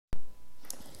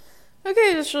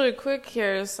Okay, just really quick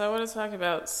here. So I want to talk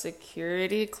about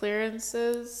security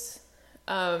clearances.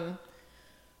 Um,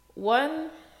 one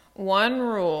one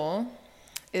rule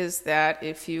is that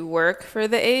if you work for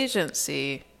the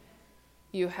agency,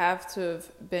 you have to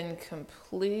have been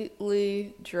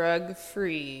completely drug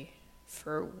free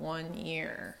for 1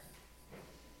 year.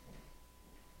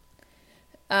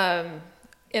 Um,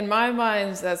 in my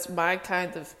mind, that's my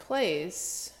kind of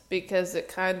place because it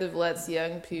kind of lets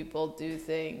young people do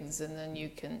things and then you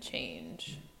can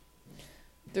change.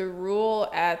 The rule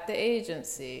at the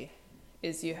agency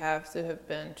is you have to have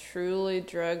been truly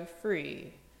drug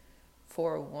free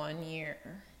for 1 year.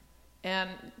 And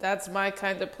that's my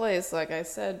kind of place, like I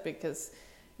said, because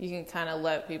you can kind of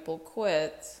let people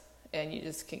quit and you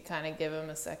just can kind of give them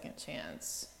a second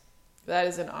chance. That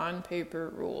is an on paper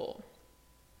rule.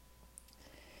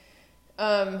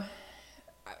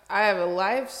 I have a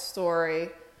life story.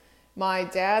 My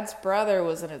dad's brother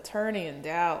was an attorney in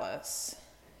Dallas,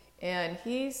 and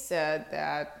he said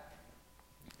that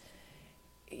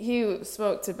he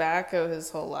smoked tobacco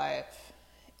his whole life.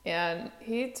 And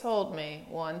he told me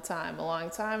one time, a long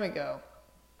time ago,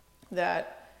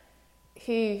 that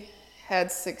he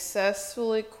had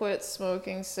successfully quit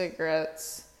smoking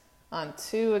cigarettes on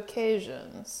 2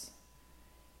 occasions.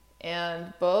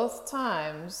 And both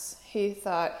times he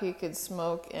thought he could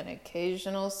smoke an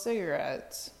occasional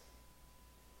cigarette,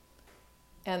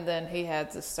 and then he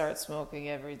had to start smoking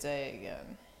every day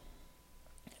again.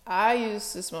 I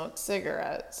used to smoke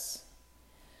cigarettes.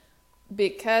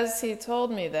 Because he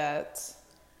told me that,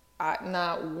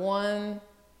 not one,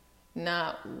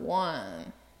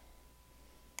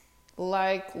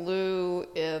 like Lou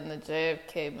in the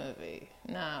JFK movie,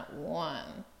 not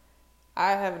one.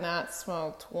 I have not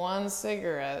smoked 1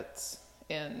 cigarette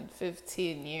in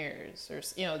 15 years, or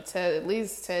at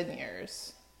least 10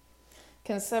 years.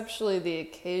 Conceptually, the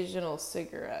occasional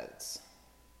cigarettes.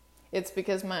 It's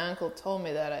because my uncle told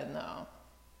me that I know.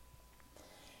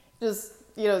 Just,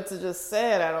 to just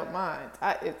say it, I don't mind.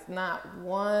 It's not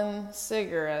 1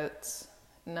 cigarette,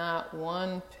 not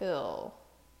 1 pill,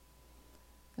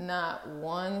 not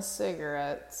 1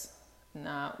 cigarette,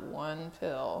 not 1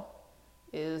 pill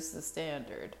is the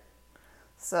standard.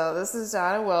 So this is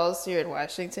Donna Wells here in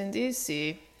Washington,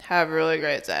 D.C. Have a really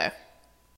great day.